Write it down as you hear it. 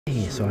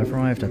Yeah, so I've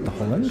arrived at the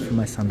Holland for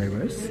my Sunday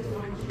roast.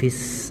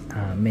 This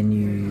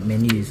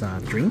menus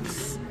are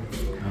drinks.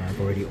 I've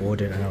already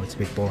ordered. I know it's a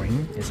bit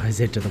boring, as I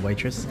said to the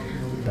waitress,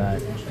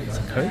 but it's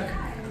a Coke.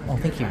 Oh,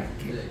 thank you.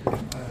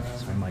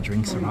 So my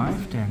drinks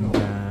arrived, and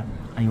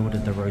I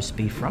ordered the roast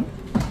beef rump.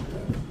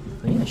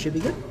 So yeah, it should be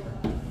good.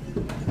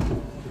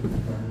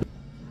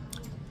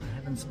 I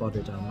haven't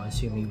spotted. I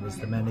assume he was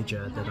the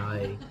manager that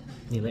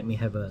he let me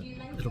have a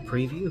little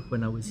preview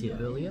when I was here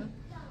earlier.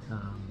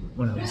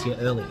 When I was here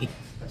early,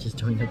 just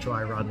doing a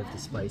dry run at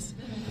this place.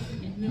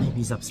 Maybe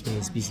he's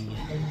upstairs busy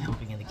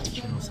helping in the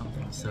kitchen or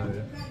something. So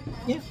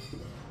yeah,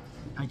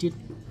 I did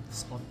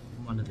spot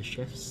one of the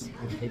chefs,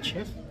 the head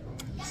chef.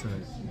 So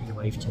he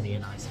waved to me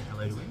and I said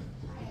hello to him.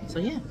 So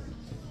yeah,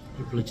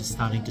 people are just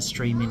starting to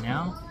stream in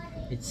now.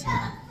 It's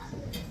a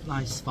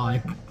nice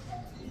vibe.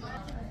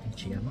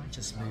 Actually, I might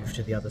just move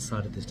to the other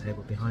side of this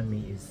table. Behind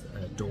me is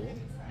a door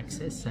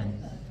access and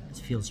it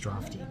feels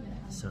drafty.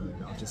 So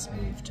I'll just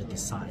move to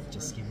this side.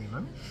 Just give me a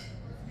moment.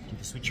 Do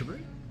the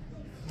switcheroo.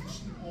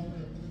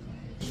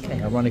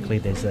 Okay, ironically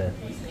there's a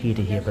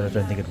heater here, but I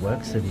don't think it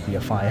works. It would be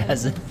a fire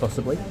hazard,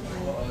 possibly.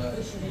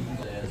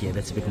 But yeah,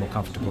 that's a bit more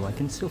comfortable. I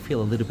can still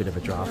feel a little bit of a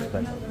draft,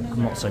 but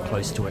I'm not so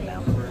close to it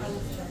now.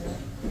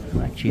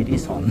 Actually, it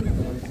is on.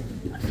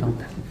 I felt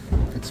that.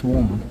 It's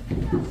warm.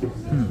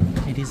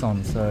 It is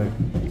on, so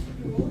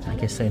I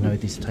guess they know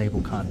this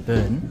table can't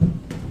burn.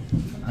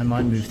 I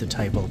might move the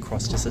table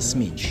across just a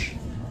smidge.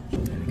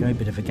 There we go, a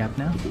bit of a gap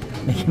now.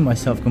 Making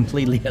myself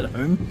completely at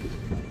home.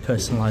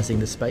 Personalising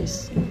the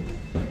space.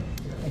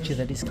 Actually,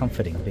 that is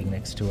comforting, being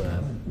next to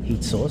a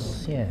heat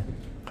source. Yeah,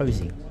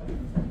 cosy.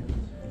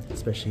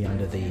 Especially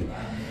under the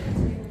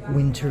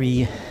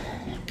wintry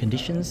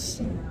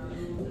conditions.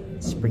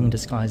 Spring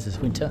disguises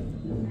winter.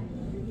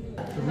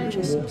 I'm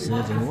just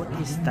observing, what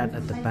is that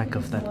at the back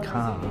of that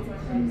car?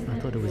 I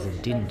thought it was a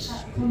dint.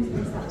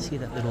 See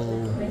that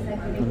little,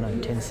 I don't know,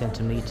 10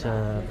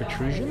 centimetre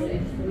protrusion?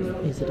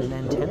 Is it an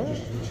antenna?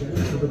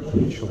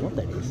 I'm not sure what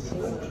that is.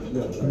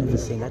 I've never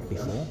seen that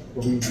before.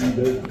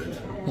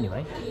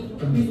 Anyway.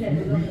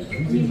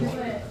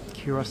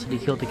 Curiosity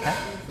killed the cat.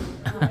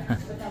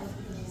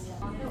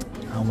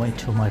 I'll wait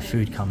till my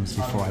food comes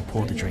before I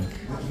pour the drink.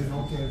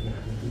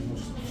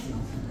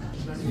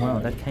 Wow,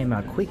 that came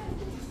out quick.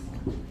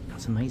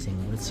 That's amazing.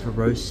 It's a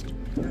roast.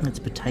 It's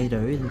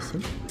potato, is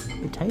it?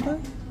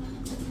 Potato?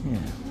 Yeah.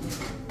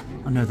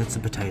 Oh no, that's a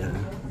potato.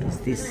 Is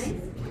this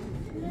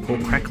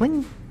pork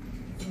crackling?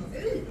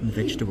 And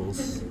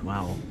vegetables.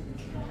 Wow.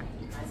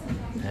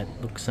 That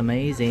looks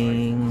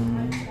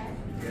amazing.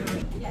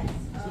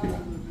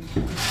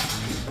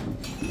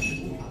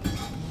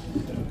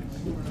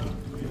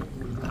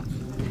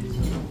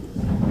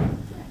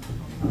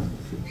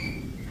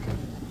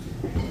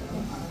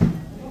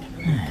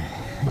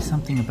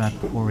 Something about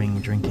pouring a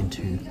drink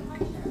into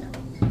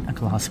a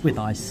glass with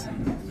ice. I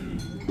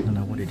don't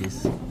know what it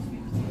is.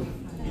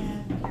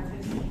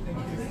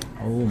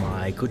 Oh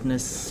my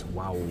goodness,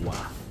 wow.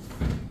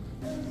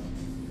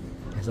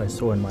 As I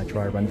saw in my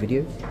dry run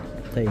video,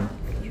 they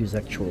use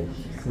actual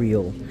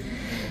real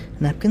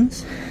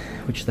napkins,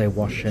 which they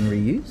wash and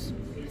reuse.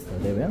 So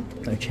there we are,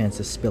 no chance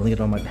of spilling it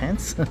on my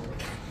pants.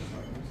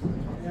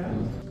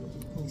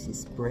 Is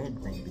this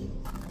bread maybe?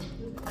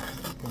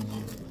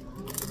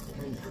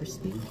 Very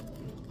crispy.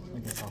 I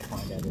guess I'll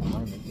find out in a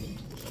moment.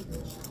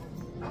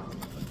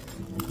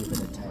 I'll give it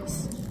a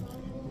taste.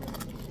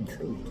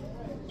 Intrigued.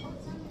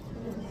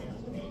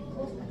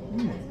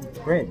 It's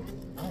bread.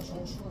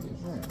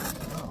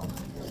 Wow.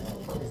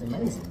 It's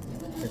amazing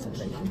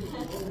presentation.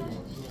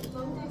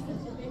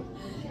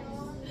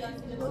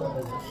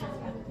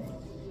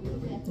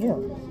 Yeah,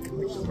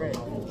 rich bread.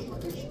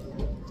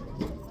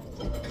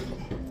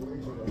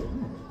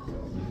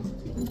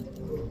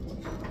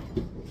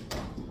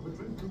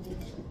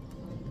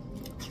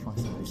 Try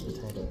some roast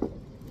potato.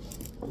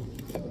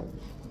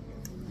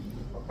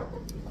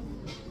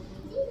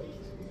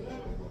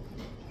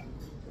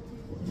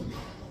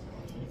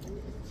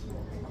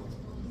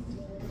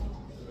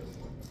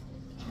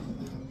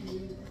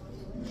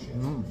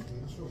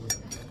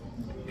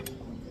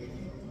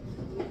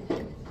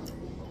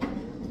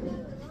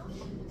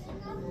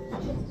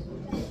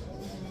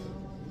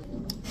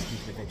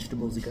 Give the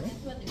vegetables a go.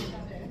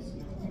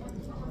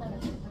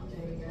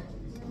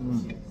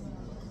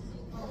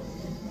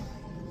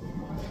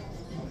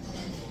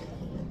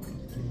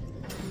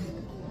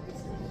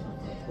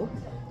 Oh.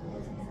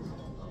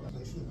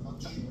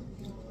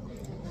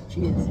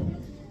 Cheers.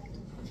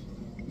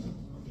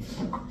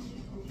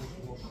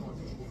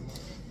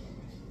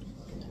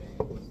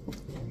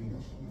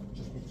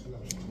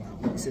 Wow,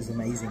 this is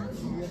amazing.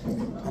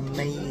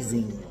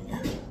 Amazing.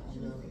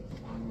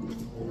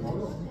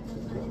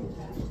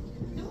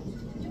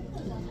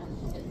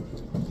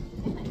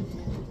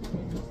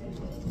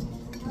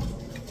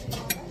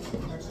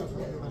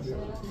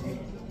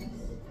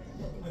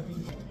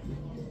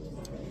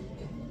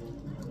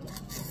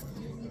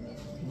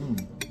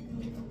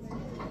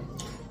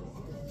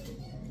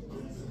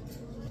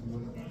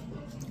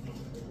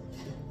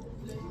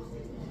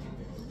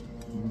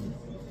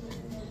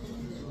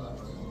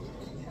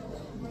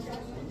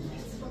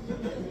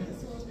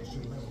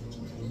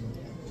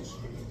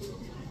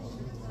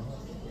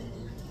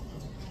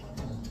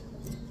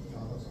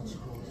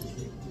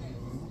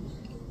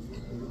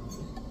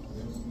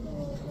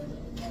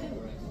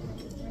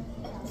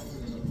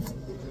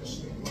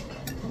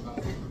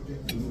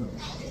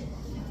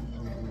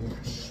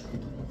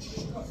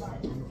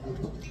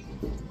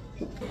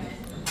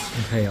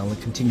 Okay, I'll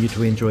continue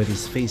to enjoy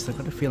this feast. I've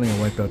got a feeling I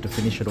won't be able to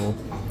finish it all.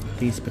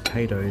 These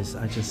potatoes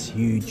are just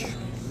huge.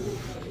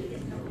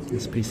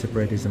 This piece of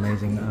bread is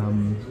amazing.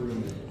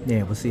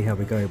 Yeah, we'll see how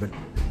we go, but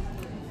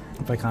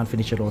if I can't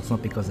finish it all, it's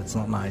not because it's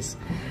not nice.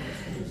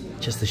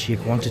 Just the sheer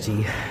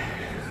quantity.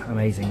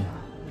 Amazing.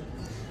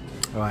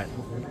 Alright.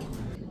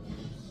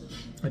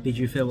 I bid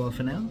you farewell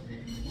for now.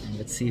 And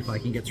let's see if I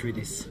can get through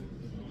this.